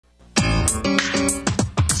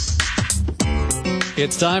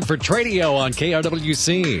It's time for Tradio on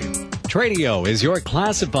KRWC. Tradio is your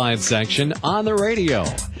classified section on the radio.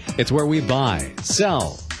 It's where we buy,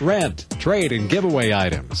 sell, rent, trade, and give away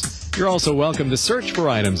items. You're also welcome to search for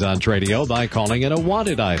items on Tradio by calling in a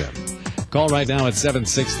wanted item. Call right now at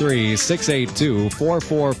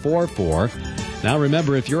 763-682-4444. Now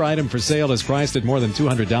remember, if your item for sale is priced at more than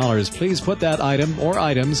 $200, please put that item or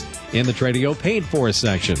items in the Tradio Paid For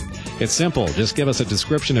section. It's simple. Just give us a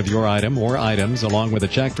description of your item or items along with a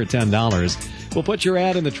check for $10. We'll put your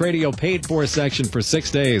ad in the Tradio Paid For section for 6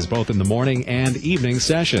 days, both in the morning and evening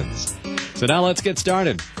sessions. So now let's get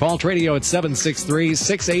started. Call Tradio at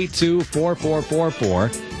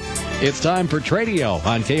 763-682-4444. It's time for Tradio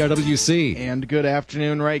on KRWC. And good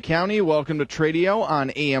afternoon, Wright County. Welcome to Tradio on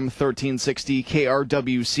AM 1360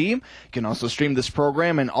 KRWC. You can also stream this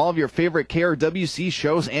program and all of your favorite KRWC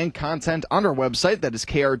shows and content on our website. That is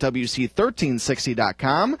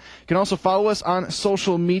KRWC1360.com. You can also follow us on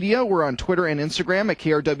social media. We're on Twitter and Instagram at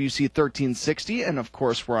KRWC1360. And, of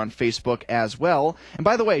course, we're on Facebook as well. And,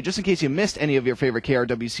 by the way, just in case you missed any of your favorite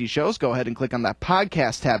KRWC shows, go ahead and click on that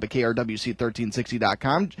podcast tab at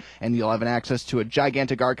KRWC1360.com. And you'll have an access to a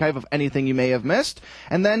gigantic archive of anything you may have missed.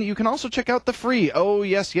 And then you can also check out the free,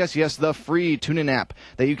 the free TuneIn app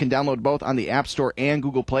that you can download both on the App Store and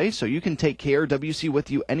Google Play, so you can take KRWC with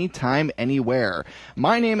you anytime, anywhere.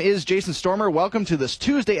 My name is Jason Stormer. Welcome to this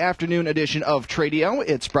Tuesday afternoon edition of Tradio.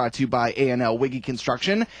 It's brought to you by A&L Wiggy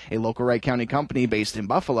Construction, a local Wright County company based in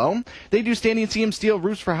Buffalo. They do standing seam steel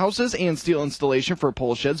roofs for houses and steel installation for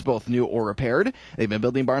pole sheds, both new or repaired. They've been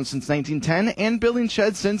building barns since 1910 and building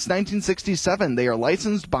sheds since 1967. They are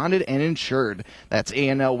licensed, bonded, and insured. That's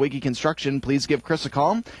A&L Wiggy Construction. Please give Chris a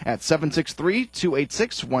call at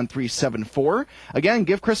 763-286-1374. Again,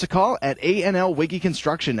 give Chris a call at A&L Wiggy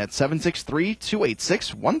Construction at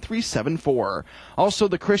 763-286-1374. Also,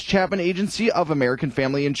 the Chris Chapman Agency of American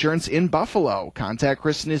Family Insurance in Buffalo. Contact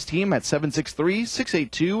Chris and his team at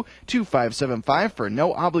 763-682-2575 for a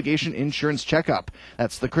no-obligation insurance checkup.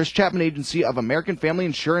 That's the Chris Chapman Agency of American Family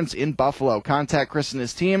Insurance in Buffalo. Contact Chris and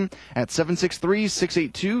his team at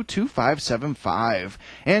 763-682-2575.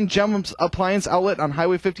 And Gems Appliance Outlet on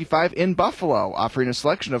Highway 55 in Buffalo, offering a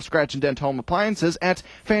selection of scratch and dent home appliances at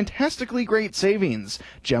fantastically great savings.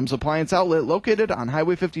 Gems Appliance Outlet located on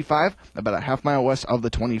Highway 55, about a half mile west of the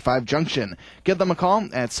 25 junction. Give them a call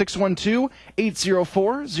at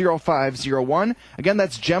 612-804-0501. Again,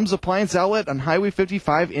 that's Gems Appliance Outlet on Highway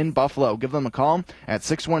 55 in Buffalo. Give them a call at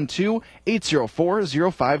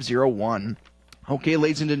 612-804-0501. Okay,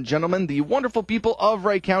 ladies and gentlemen, the wonderful people of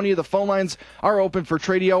Wright County, the phone lines are open for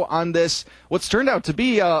Tradio on this, what's turned out to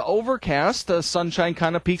be overcast. Sunshine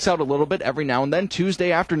kind of peeks out a little bit every now and then,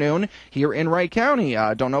 Tuesday afternoon here in Wright County.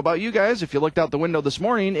 Don't know about you guys. If you looked out the window this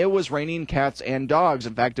morning, it was raining cats and dogs.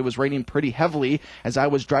 In fact, it was raining pretty heavily as I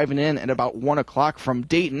was driving in at about 1 o'clock from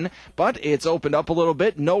Dayton, but it's opened up a little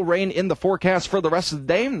bit. No rain in the forecast for the rest of the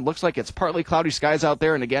day. Looks like it's partly cloudy skies out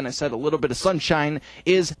there, and again, I said a little bit of sunshine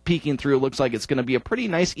is peeking through. Looks like it's going to be a pretty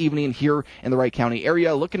nice evening here in the Wright County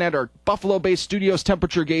area. Looking at our Buffalo-based studios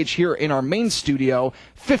temperature gauge here in our main studio,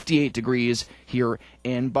 58 degrees here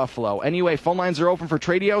in Buffalo. Anyway, phone lines are open for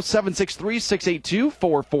Tradio,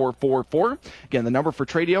 763-682-4444. Again, the number for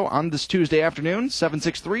Tradio on this Tuesday afternoon,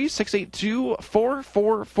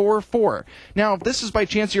 763-682-4444. Now, if this is by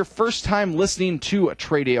chance your first time listening to a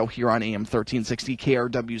Tradio here on AM 1360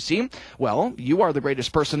 KRWC, well, you are the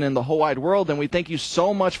greatest person in the whole wide world, and we thank you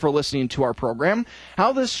so much for listening to our program.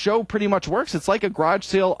 How this show pretty much works, it's like a garage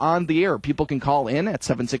sale on the air. People can call in at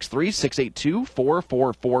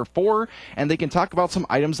 763-682-4444, and they can talk about some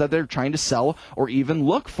items that they're trying to sell or even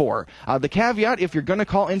look for. The caveat, if you're going to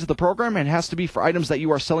call into the program, it has to be for items that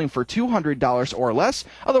you are selling for $200 or less.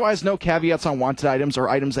 Otherwise, no caveats on wanted items or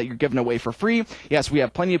items that you're giving away for free. Yes, we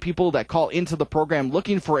have plenty of people that call into the program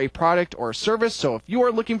looking for a product or a service, so if you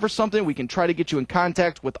are looking for something, we can try to get you in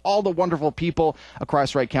contact with all the wonderful people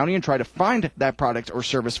across Wright County and try to find that product or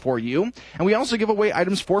service for you. And we also give away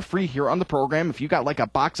items for free here on the program. If you got like a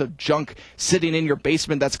box of junk sitting in your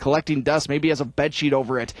basement that's collecting dust, maybe has a bed sheet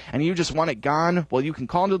over it, and you just want it gone, well, you can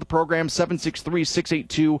call into the program,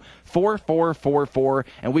 763-682-4444,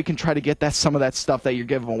 and we can try to get some of that stuff that you're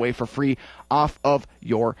giving away for free off of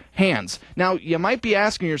your hands. Now, you might be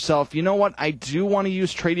asking yourself, you know what, I do want to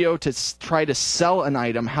use Tradio to try to sell an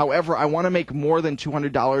item. However, I want to make more than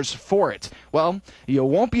 $200 for it. Well, you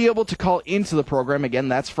won't be able to call into the program. Again,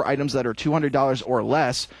 that's for items that are $200 or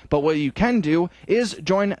less. But what you can do is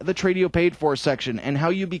join the Tradio Paid For section. And how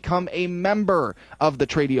you become a member of the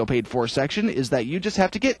Tradio Paid For section is that you just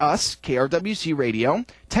have to get us, KRWC Radio,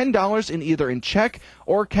 $10 in check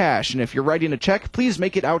or cash. And if you're writing a check, please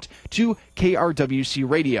make it out to KRWC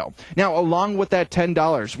Radio. Now, along with that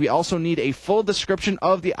 $10, we also need a full description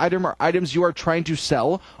of the item or items you are trying to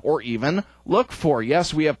sell or even look for.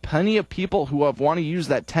 Yes, we have plenty of people who want to use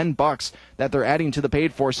that $10 that they're adding to the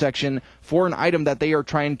paid for section for an item that they are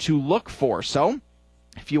trying to look for. So,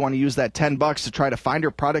 if you want to use that $10 to try to find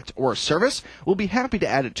your product or service, we'll be happy to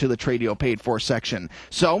add it to the Tradio Paid For section.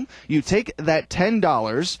 So you take that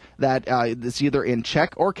 $10 that's either in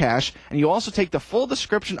check or cash, and you also take the full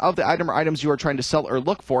description of the item or items you are trying to sell or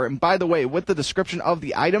look for. And by the way, with the description of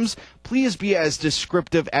the items, please be as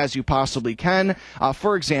descriptive as you possibly can.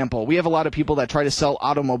 For example, we have a lot of people that try to sell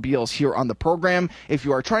automobiles here on the program. If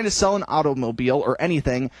you are trying to sell an automobile or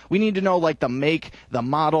anything, we need to know like the make, the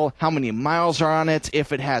model, how many miles are on it,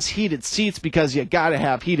 if it has heated seats, because you gotta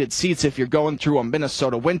have heated seats if you're going through a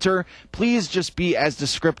Minnesota winter. Please just be as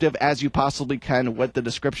descriptive as you possibly can with the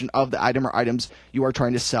description of the item or items you are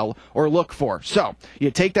trying to sell or look for. So you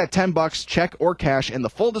take that $10, check or cash, and the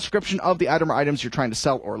full description of the item or items you're trying to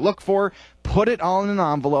sell or look for, put it all in an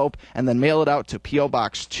envelope, and then mail it out to P.O.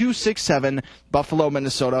 Box 267, Buffalo,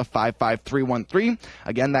 Minnesota 55313.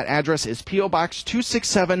 Again, that address is P.O. Box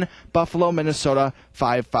 267, Buffalo, Minnesota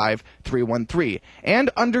 55313. And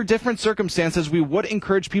under different circumstances, we would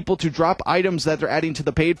encourage people to drop items that they're adding to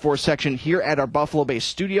the paid for section here at our Buffalo-based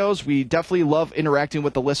studios. We definitely love interacting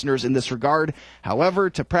with the listeners in this regard. However,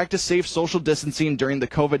 to practice safe social distancing during the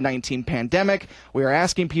COVID-19 pandemic, we are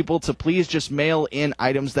asking people to please just mail in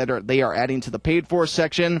items that they are adding to the paid for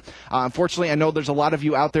section. Unfortunately, I know there's a lot of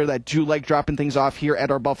you out there that do like dropping things off here at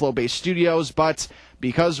our Buffalo-based studios, but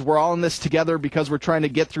because we're all in this together, because we're trying to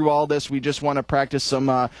get through all this, we just want to practice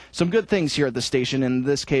some good things here at the station, in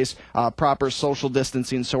this case, proper social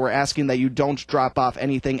distancing. So we're asking that you don't drop off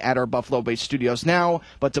anything at our Buffalo-based studios now,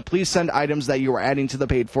 but to please send items that you are adding to the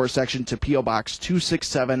paid for section to P.O. Box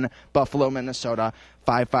 267, Buffalo, Minnesota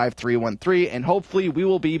 55313, and hopefully we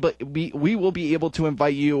will be able to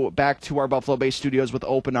invite you back to our Buffalo-based studios with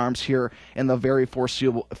open arms here in the very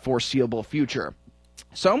foreseeable future.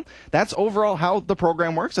 So that's overall how the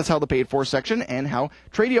program works. That's how the paid for section and how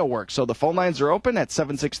Tradio works. So the phone lines are open at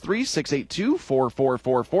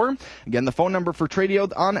 763-682-4444. Again, the phone number for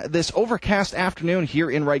Tradio on this overcast afternoon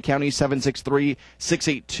here in Wright County,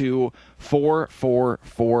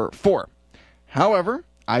 763-682-4444. However,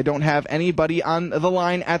 I don't have anybody on the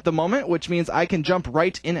line at the moment, which means I can jump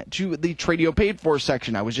right into the Tradio Paid For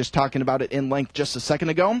section. I was just talking about it in length just a second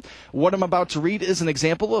ago. What I'm about to read is an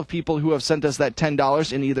example of people who have sent us that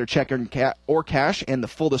 $10 in either check or cash, and the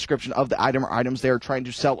full description of the item or items they are trying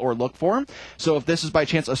to sell or look for. So if this is by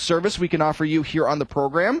chance a service we can offer you here on the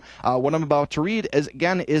program, what I'm about to read is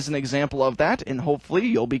an example of that, and hopefully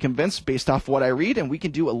you'll be convinced based off what I read, and we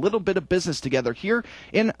can do a little bit of business together here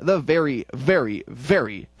in the very, very,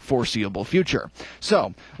 very foreseeable future.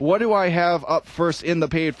 So, what do I have up first in the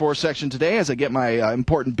paid for section today as I get my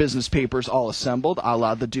important business papers all assembled, a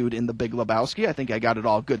la the dude in The Big Lebowski? I think I got it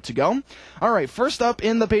all good to go. All right, first up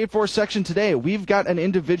in the paid for section today, we've got an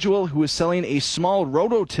individual who is selling a small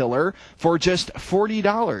rototiller for just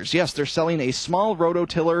 $40. Yes, they're selling a small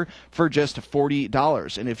rototiller for just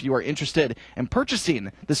 $40. And if you are interested in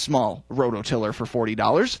purchasing the small rototiller for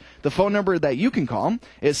 $40, the phone number that you can call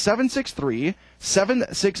is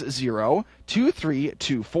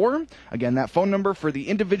 760-2324. Again, that phone number for the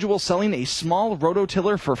individual selling a small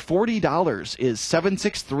rototiller for $40 is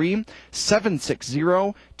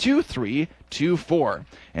 763-760-2324.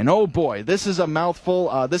 And oh boy, this is a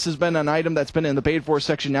mouthful. This has been an item that's been in the paid for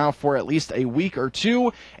section now for at least a week or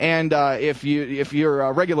two. And if you're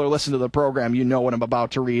a regular listener to the program, you know what I'm about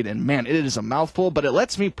to read. And man, it is a mouthful, but it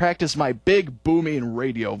lets me practice my big booming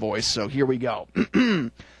radio voice. So here we go.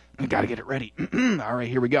 I gotta get it ready. All right,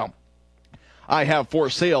 here we go. I have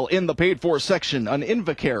for sale in the paid for section an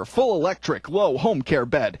Invacare full electric low home care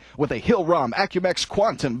bed with a Hillrom Acumex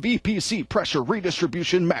Quantum VPC pressure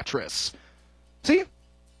redistribution mattress. See?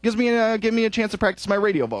 Give me a chance to practice my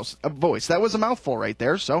radio voice. That was a mouthful right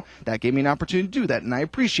there, so that gave me an opportunity to do that, and I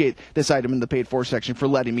appreciate this item in the paid for section for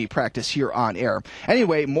letting me practice here on air.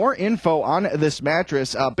 Anyway, more info on this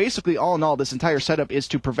mattress. Basically, all in all, this entire setup is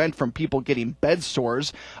to prevent from people getting bed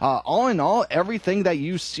sores. All in all, everything that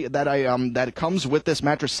you see that comes with this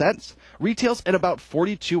mattress set retails at about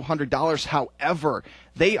 $4,200. However,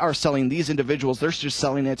 they are selling these individuals, they're just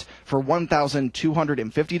selling it for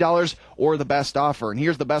 $1,250 or the best offer. And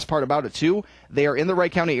here's the best part about it too. They are in the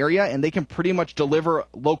Wright County area and they can pretty much deliver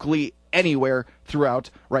locally anywhere throughout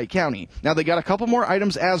Wright County. Now, they got a couple more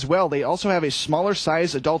items as well. They also have a smaller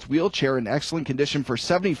size adult wheelchair in excellent condition for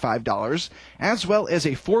 $75, as well as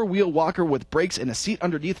a 4-wheel walker with brakes and a seat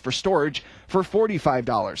underneath for storage for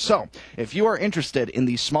 $45. So, if you are interested in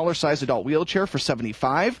the smaller size adult wheelchair for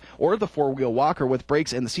 $75, or the 4-wheel walker with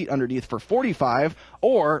brakes and the seat underneath for $45,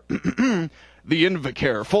 or the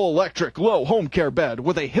Invacare full electric low home care bed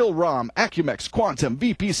with a Hill-Rom Acumex Quantum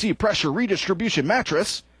VPC pressure redistribution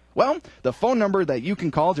mattress, well, the phone number that you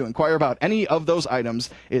can call to inquire about any of those items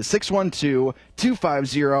is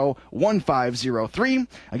 612-250-1503.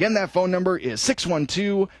 Again, that phone number is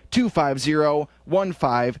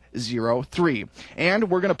 612-250-1503.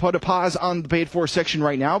 And we're going to put a pause on the paid for section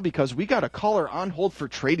right now because we got a caller on hold for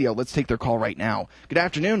Tradio. Let's take their call right now. Good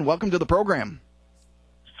afternoon. Welcome to the program.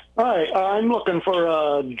 Hi, I'm looking for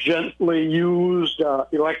a gently used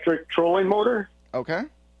electric trolling motor. Okay.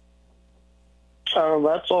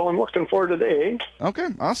 That's all I'm looking for today. Okay,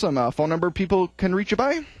 awesome. Phone number people can reach you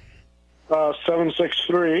by?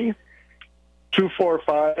 763-245-2092.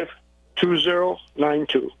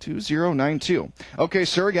 2092. Okay,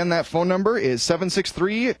 sir, again, that phone number is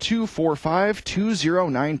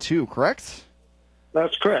 763-245-2092, correct?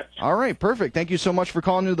 That's correct. All right, perfect. Thank you so much for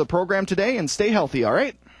calling into the program today, and stay healthy, all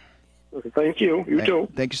right? Thank you. You too.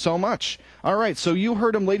 Thank you so much. All right, so you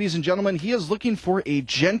heard him, ladies and gentlemen. He is looking for a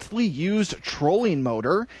gently used trolling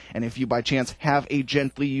motor. And if you by chance have a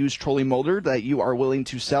gently used trolling motor that you are willing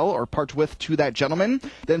to sell or part with to that gentleman,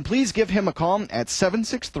 then please give him a call at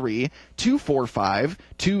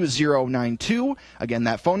 763-245-2092. Again,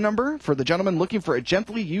 that phone number for the gentleman looking for a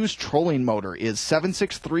gently used trolling motor is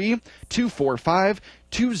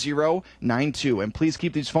 763-245-2092. And please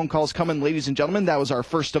keep these phone calls coming, ladies and gentlemen. That was our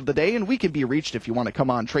first of the day, and we can be reached if you want to come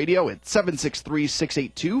on Tradio at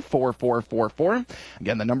 763-682-4444.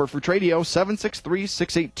 Again, the number for Tradio,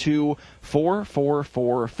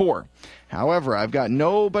 763-682-4444. However, I've got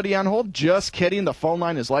nobody on hold. Just kidding. The phone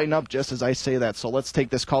line is lighting up just as I say that. So let's take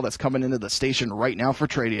this call that's coming into the station right now for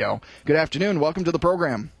Tradio. Good afternoon. Welcome to the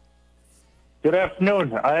program. Good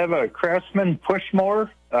afternoon. I have a Craftsman push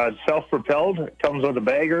mower, self-propelled. It comes with a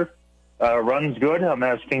bagger, runs good. I'm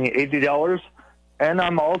asking $80. And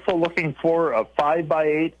I'm also looking for a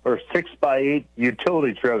 5x8 or 6x8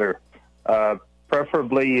 utility trailer,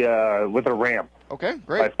 preferably with a ramp. Okay,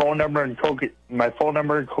 great. My phone number in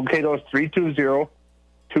Cokato is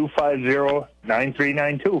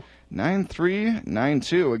 320-250-9392.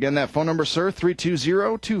 9392. Again, that phone number, sir,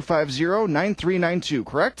 320-250-9392,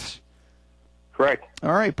 correct? Correct.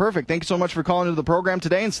 All right, perfect. Thank you so much for calling into the program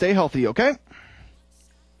today, and stay healthy, okay?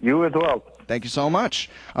 You as well. Thank you so much.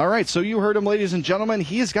 All right, so you heard him, ladies and gentlemen.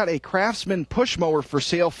 He has got a Craftsman push mower for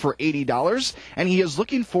sale for $80, and he is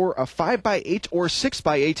looking for a 5x8 or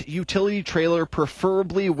 6x8 utility trailer,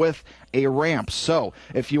 preferably with a ramp. So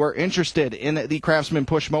if you are interested in the Craftsman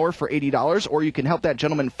push mower for $80, or you can help that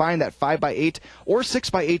gentleman find that 5x8 or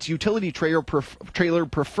 6x8 utility trailer,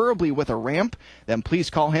 preferably with a ramp, then please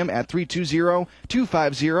call him at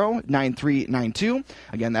 320-250-9392.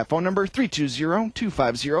 Again, that phone number,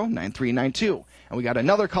 320-250-9392. And we got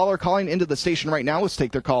another caller calling into the station right now. Let's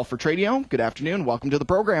take their call for Tradio. Good afternoon. Welcome to the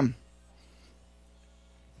program.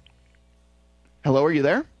 Hello, are you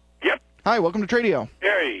there? Yep. Hi, welcome to Tradio.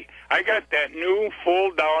 Hey, I got that new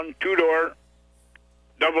fold-down two-door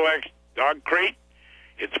double X dog crate.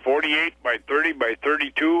 It's 48 by 30 by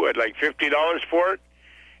 32 at like $50 for it.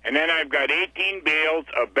 And then I've got 18 bales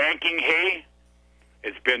of banking hay.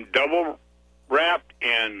 It's been double wrapped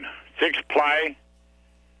in 6-ply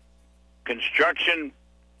construction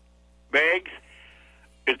bags.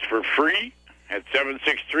 It's for free at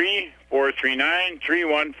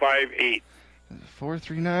 763-439-3158.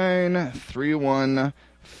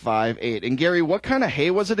 439-3158. And Gary, what kind of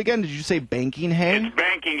hay was it again? Did you say banking hay? It's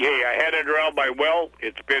banking hay. I had it around by well.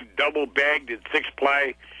 It's been double bagged in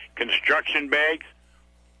 6-ply construction bags.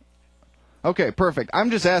 Okay, perfect. I'm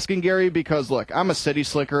just asking, Gary, because, look, I'm a city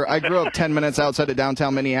slicker. I grew up 10 minutes outside of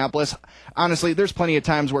downtown Minneapolis. Honestly, there's plenty of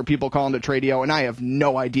times where people call into Tradio, and I have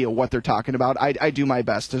no idea what they're talking about. I do my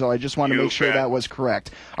best, so I just want to make sure that was correct.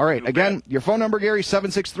 All right, again, your phone number, Gary,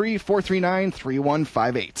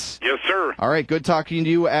 763-439-3158. Yes, sir. All right, good talking to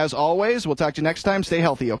you as always. We'll talk to you next time. Stay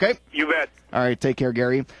healthy, okay? You bet. All right, take care,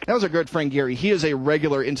 Gary. That was our good friend Gary. He is a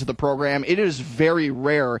regular into the program. It is very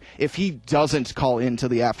rare if he doesn't call into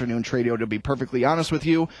the afternoon Tradio, to be perfectly honest with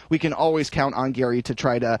you. We can always count on Gary to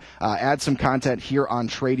try to add some content here on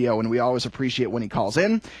Tradio, and we always appreciate when he calls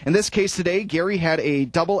in. In this case today, Gary had a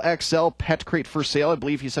double XL pet crate for sale. I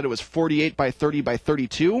believe he said it was 48 by 30 by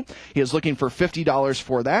 32. He is looking for $50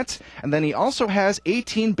 for that. And then he also has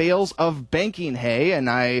 18 bales of banking hay, and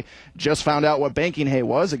I just found out what banking hay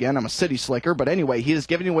was. Again, I'm a city slicker. But anyway, he is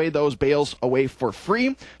giving away those bales away for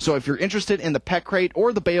free. So if you're interested in the pet crate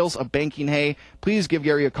or the bales of banking hay, please give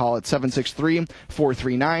Gary a call at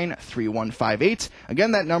 763-439-3158.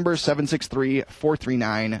 Again, that number is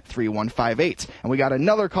 763-439-3158. And we got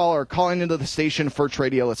another caller calling into the station for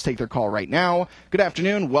Tradio. Let's take their call right now. Good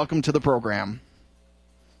afternoon. Welcome to the program.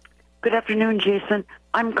 Good afternoon, Jason.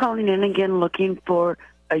 I'm calling in again looking for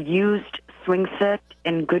a used swing set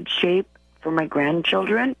in good shape for my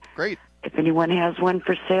grandchildren. Great. If anyone has one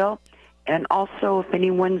for sale. And also, if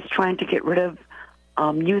anyone's trying to get rid of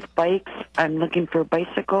youth bikes, I'm looking for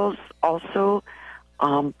bicycles. Also,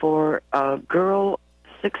 for a girl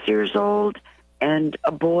 6 years old and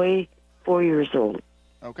a boy 4 years old.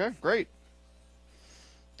 Okay, great.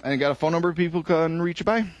 And you got a phone number people can reach you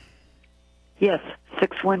by? Yes,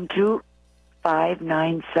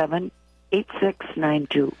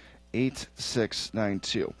 612-597-8692.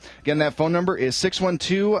 8692. Again, that phone number is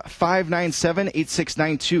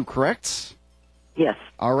 612-597-8692, correct? Yes.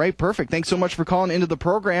 All right, perfect. Thanks so much for calling into the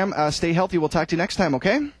program. Stay healthy. We'll talk to you next time,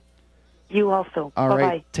 okay? You also. All Bye-bye.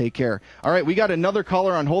 right, take care. All right, we got another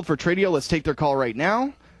caller on hold for Tradio. Let's take their call right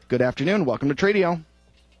now. Good afternoon. Welcome to Tradio.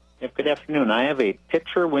 Yep, good afternoon. I have a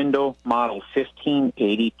picture window model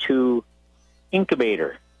 1582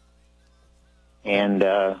 incubator. And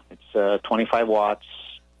it's 25 watts.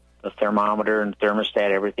 The thermometer and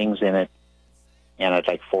thermostat, everything's in it, and I'd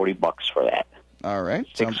like $40 for that. All right.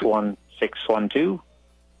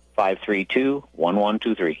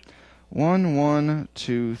 612-532-1123.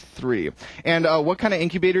 1123. And what kind of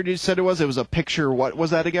incubator did you say it was? It was a picture. What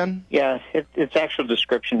was that again? Yeah, its actual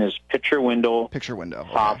description is picture window. Picture window.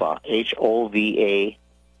 Okay. Hova, Hova.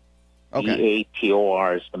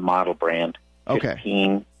 Vator is the model brand. Okay.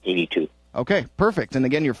 1582. Okay, perfect. And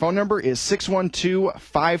again, your phone number is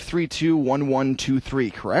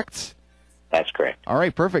 612-532-1123, correct? That's correct. All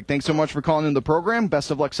right, perfect. Thanks so much for calling in the program. Best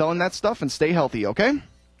of luck selling that stuff, and stay healthy, okay?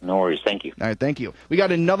 No worries. Thank you. All right, thank you. We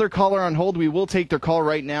got another caller on hold. We will take their call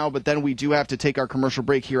right now, but then we do have to take our commercial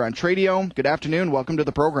break here on Tradio. Good afternoon. Welcome to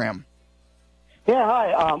the program. Yeah,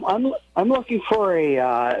 hi. I'm looking for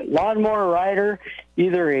a lawnmower rider,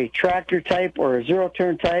 either a tractor type or a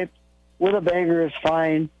zero-turn type. With a banger is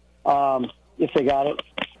fine. If they got it.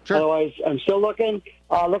 Sure. Otherwise, I'm still looking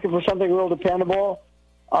for something real dependable.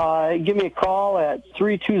 Give me a call at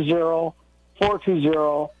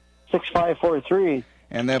 320-420-6543.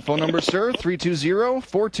 And that phone number, sir,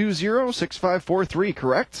 320-420-6543,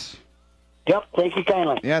 correct? Yep, thank you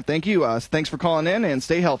kindly. Yeah, thank you. Thanks for calling in, and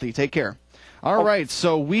stay healthy. Take care. All right,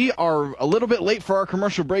 so we are a little bit late for our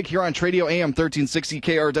commercial break here on Tradio AM 1360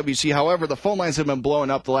 KRWC. However, the phone lines have been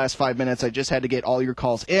blowing up the last 5 minutes. I just had to get all your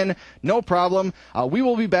calls in. No problem. We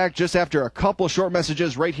will be back just after a couple short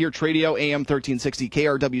messages right here, Tradio AM 1360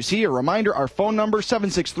 KRWC. A reminder, our phone number,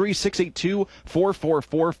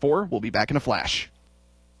 763-682-4444. We'll be back in a flash.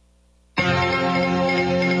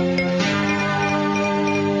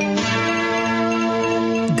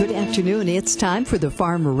 Good afternoon. It's time for the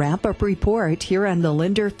Farm Wrap-Up Report here on the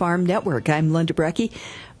Linder Farm Network. I'm Linda Brecky.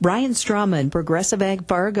 Brian Strawman, Progressive Ag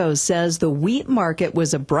Fargo, says the wheat market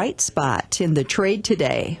was a bright spot in the trade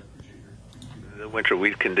today. Winter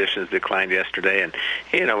wheat conditions declined yesterday, and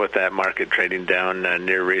with that market trading down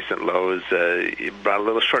near recent lows, brought a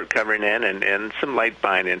little short covering in and some light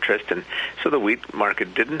buying interest, and so the wheat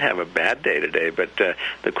market didn't have a bad day today, but the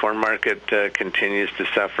corn market continues to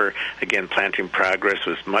suffer. Again, planting progress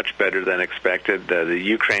was much better than expected. The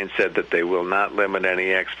Ukraine said that they will not limit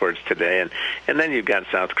any exports today, and then you've got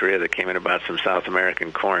South Korea that came in about some South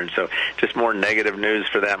American corn, so just more negative news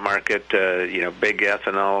for that market. Big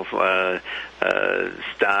ethanol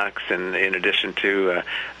stocks, and in addition to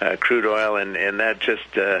crude oil, and that just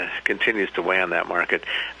continues to weigh on that market.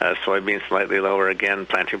 Soybeans slightly lower again.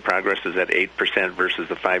 Planting progress is at 8% versus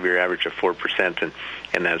the 5-year average of 4%,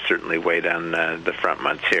 and that certainly weighed on the front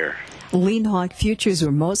months here. Lean hog futures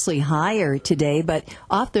were mostly higher today, but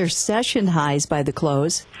off their session highs by the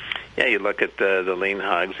close. yeah, you look at the lean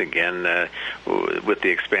hogs again with the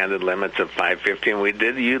expanded limits of 550, and we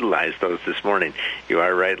did utilize those this morning. You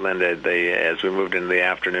are right, Linda. As we moved into the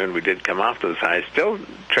afternoon, we did come off those highs, still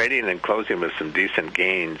trading and closing with some decent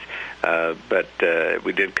gains. But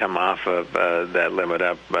we did come off of that limit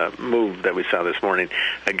up move that we saw this morning.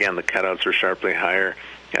 Again, the cutouts were sharply higher.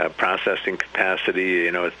 Processing capacity,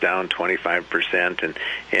 it's down 25%,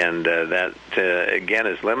 and that again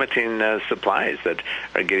is limiting supplies that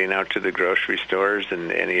are getting out to the grocery stores and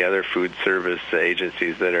any other food service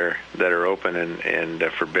agencies that are open and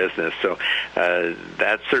for business. So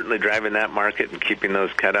that's certainly driving that market and keeping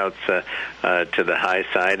those cutouts to the high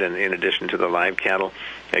side. And in addition to the live cattle,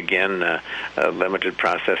 again, limited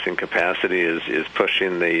processing capacity is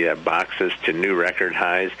pushing the boxes to new record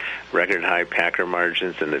highs, record high packer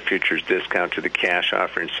margins, and the futures discount to the cash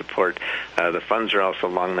offering support. The funds are also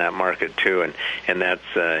along that market too, and that's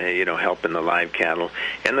helping the live cattle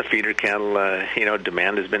and the feeder cattle.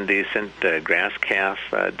 Demand has been decent. Grass calf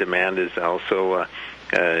demand is also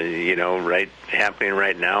happening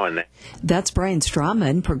right now. And that's Brian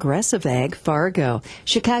Strawman, Progressive Ag, Fargo.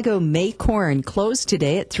 Chicago May corn closed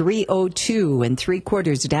today at 302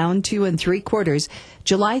 3/4, down 2 3/4.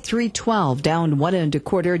 July 312, down 1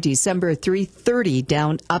 1/4. December 330,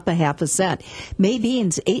 down up a half a cent. May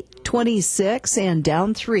beans 826 and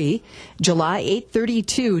down 3. July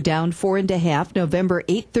 832, down 4 1/2. November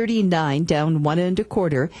 839, down 1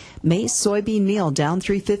 1/4. May soybean meal down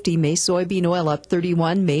 350. May soybean oil up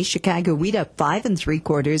 31. May Chicago wheat up 5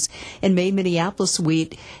 3/4. And May Minneapolis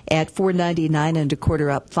wheat at 499 1/4,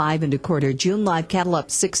 up 5 1/4. June live cattle up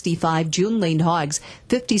 65. June lean hogs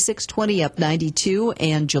 56.20, up 92.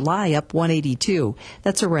 And July up 182.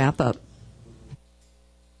 That's a wrap-up.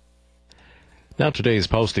 Now today's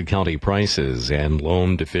posted county prices and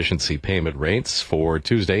loan deficiency payment rates for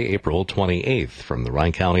Tuesday, April 28th from the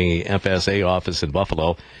Rye County FSA office in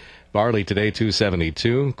Buffalo. Barley today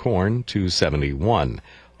 $2.72, corn $2.71,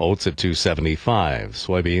 oats at $2.75,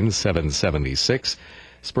 soybeans $7.76,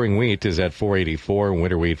 spring wheat is at $4.84,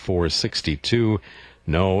 winter wheat $4.62.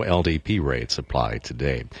 No LDP rates apply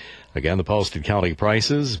today. Again, the posted county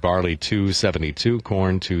prices: barley $2.72,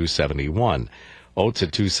 corn $2.71, oats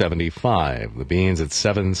at $2.75, the beans at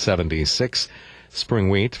 $7.76, spring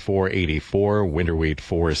wheat $4.84, winter wheat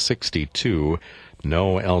 $4.62.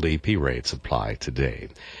 No LDP rates apply today.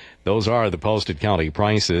 Those are the posted county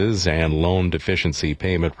prices and loan deficiency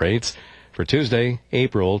payment rates for Tuesday,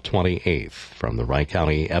 April 28th from the Rye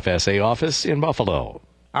County FSA office in Buffalo.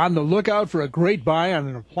 On the lookout for a great buy on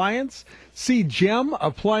an appliance? See Gem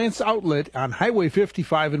Appliance Outlet on Highway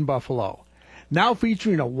 55 in Buffalo. Now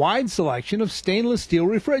featuring a wide selection of stainless steel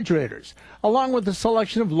refrigerators, along with a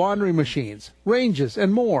selection of laundry machines, ranges,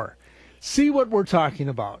 and more. See what we're talking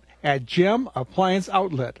about at Gem Appliance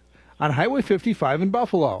Outlet on Highway 55 in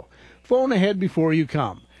Buffalo. Phone ahead before you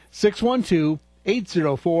come.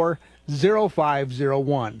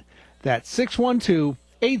 612-804-0501. That's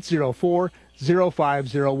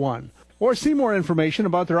 612-804-0501. Or see more information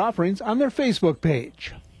about their offerings on their Facebook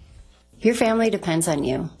page. Your family depends on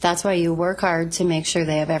you. That's why you work hard to make sure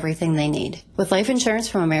they have everything they need. With life insurance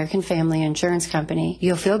from American Family Insurance Company,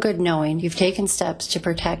 you'll feel good knowing you've taken steps to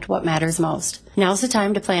protect what matters most. Now's the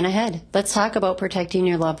time to plan ahead. Let's talk about protecting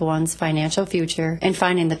your loved one's financial future and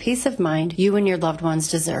finding the peace of mind you and your loved ones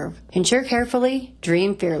deserve. Insure carefully,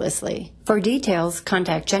 dream fearlessly. For details,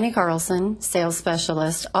 contact Jenny Carlson, sales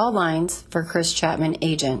specialist, all lines for Chris Chapman,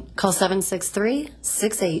 agent. Call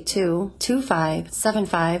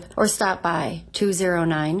 763-682-2575 or stop by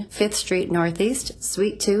 209 5th Street Northeast,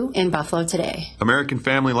 Suite 2 in Buffalo today. American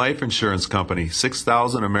Family Life Insurance Company,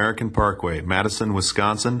 6000 American Parkway, Madison,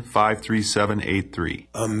 Wisconsin, 53783.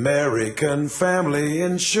 American Family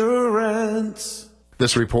Insurance.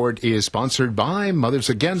 This report is sponsored by Mothers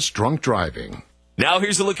Against Drunk Driving. Now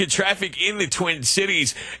here's a look at traffic in the Twin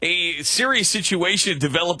Cities. A serious situation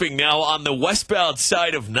developing now on the westbound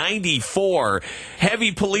side of 94.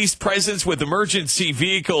 Heavy police presence with emergency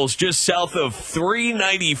vehicles just south of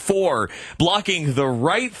 394, blocking the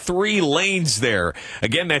right 3 lanes there.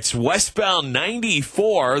 Again, that's westbound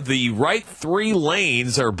 94. The right 3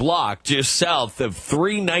 lanes are blocked just south of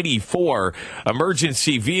 394.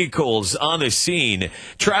 Emergency vehicles on the scene.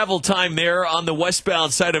 Travel time there on the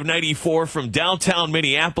westbound side of 94 from downtown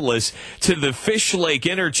Minneapolis to the Fish Lake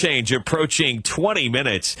interchange, approaching 20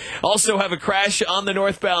 minutes. Also have a crash on the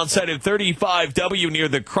northbound side of 35W near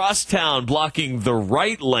the Crosstown, blocking the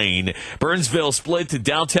right lane. Burnsville split to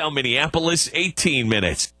downtown Minneapolis, 18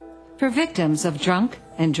 minutes. For victims of drunk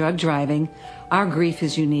and drug driving, our grief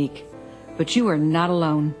is unique. But you are not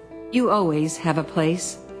alone. You always have a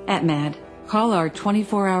place at MAD. call our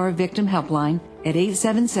 24-hour victim helpline at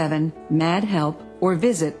 877-MAD-HELP or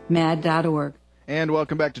visit mad.org. And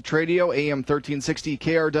welcome back to Tradio, AM 1360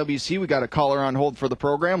 KRWC. We got a caller on hold for the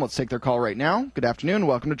program. Let's take their call right now. Good afternoon.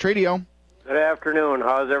 Welcome to Tradio. Good afternoon.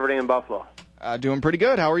 How's everything in Buffalo? Doing pretty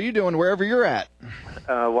good. How are you doing wherever you're at?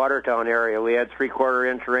 Watertown area. We had 3/4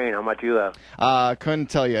 inch rain. How much you have?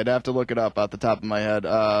 Couldn't tell you. I'd have to look it up off the top of my head.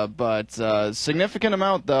 But significant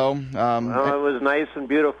amount, though. Well, it was nice and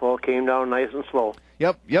beautiful. Came down nice and slow.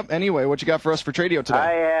 Yep. Anyway, what you got for us for Tradio today?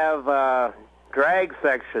 I have drag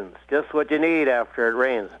sections. Just what you need after it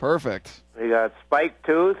rains. Perfect. We got spike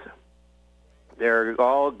tooth. They're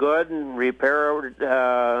all good and repaired,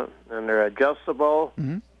 and they're adjustable.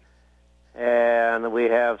 Mm-hmm. And we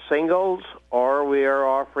have singles, or we are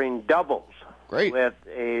offering doubles. Great. With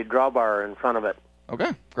a drawbar in front of it.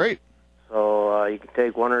 Okay, great. So you can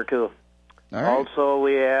take one or two. All right. Also,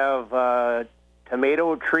 we have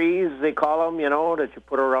tomato trees, they call them, that you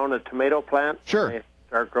put around a tomato plant. Sure. When they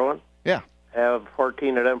start growing. Yeah. Have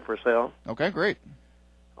 14 of them for sale. Okay, great.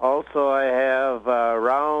 Also, I have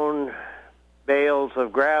round bales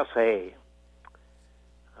of grass hay.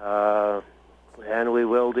 And we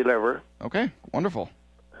will deliver. Okay, wonderful.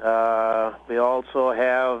 We also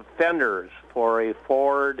have fenders for a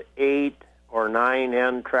Ford 8 or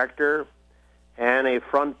 9N tractor and a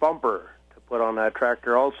front bumper to put on that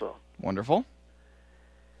tractor also. Wonderful.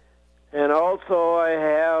 And also I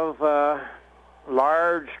have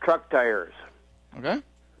large truck tires. Okay.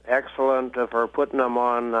 Excellent for putting them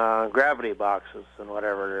on gravity boxes and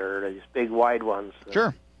whatever. They're these big wide ones.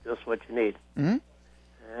 Sure. Just what you need. Mm-hmm.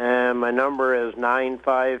 And my number is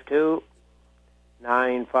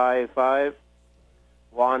 952-955-1810.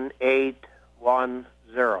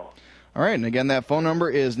 All right, and again, that phone number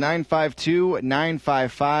is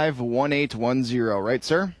 952-955-1810, right,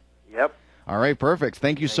 sir? Yep. All right, perfect.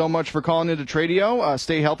 Thank you so much for calling into Tradio.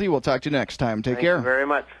 Stay healthy. We'll talk to you next time. Take care. Thank you very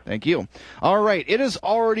much. Thank you. All right, it is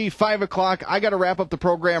already 5 o'clock. I got to wrap up the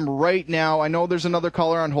program right now. I know there's another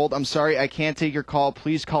caller on hold. I'm sorry, I can't take your call.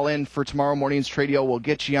 Please call in for tomorrow morning's Tradio. We'll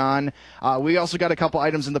get you on. We also got a couple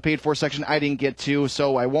items in the paid for section I didn't get to,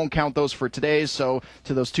 so I won't count those for today. So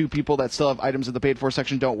to those two people that still have items in the paid for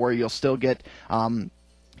section, don't worry. You'll still get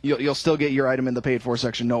You'll still get your item in the paid for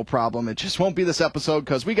section, no problem. It just won't be this episode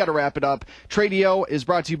because we got to wrap it up. Tradio is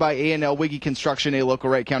brought to you by A&L Wiggy Construction, a local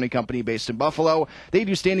Wright County company based in Buffalo. They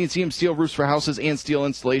do standing seam steel roofs for houses and steel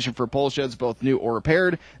installation for pole sheds, both new or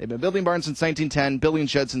repaired. They've been building barns since 1910, building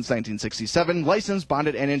sheds since 1967. Licensed,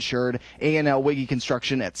 bonded, and insured. A&L Wiggy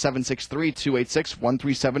Construction at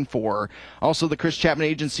 763-286-1374. Also, the Chris Chapman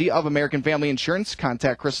Agency of American Family Insurance.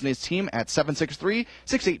 Contact Chris and his team at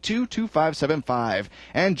 763-682-2575.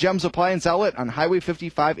 And Gems Appliance Outlet on Highway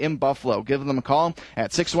 55 in Buffalo. Give them a call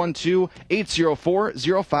at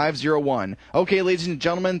 612-804-0501. Okay, ladies and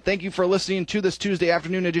gentlemen, thank you for listening to this Tuesday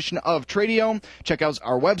afternoon edition of Tradio. Check out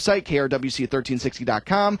our website,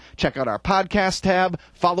 krwc1360.com. Check out our podcast tab.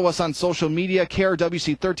 Follow us on social media,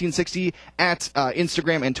 krwc1360 at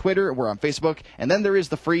Instagram and Twitter. We're on Facebook. And then there is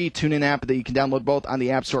the free TuneIn app that you can download both on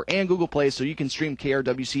the App Store and Google Play, so you can stream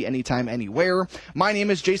KRWC anytime, anywhere. My name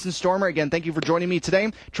is Jason Stormer. Again, thank you for joining me today.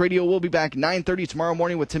 Tradio will be back 9:30 tomorrow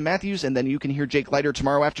morning with Tim Matthews, and then you can hear Jake Leiter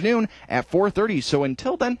tomorrow afternoon at 4:30. So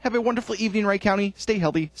until then, have a wonderful evening, Wright County. Stay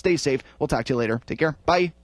healthy, stay safe. We'll talk to you later. Take care. Bye.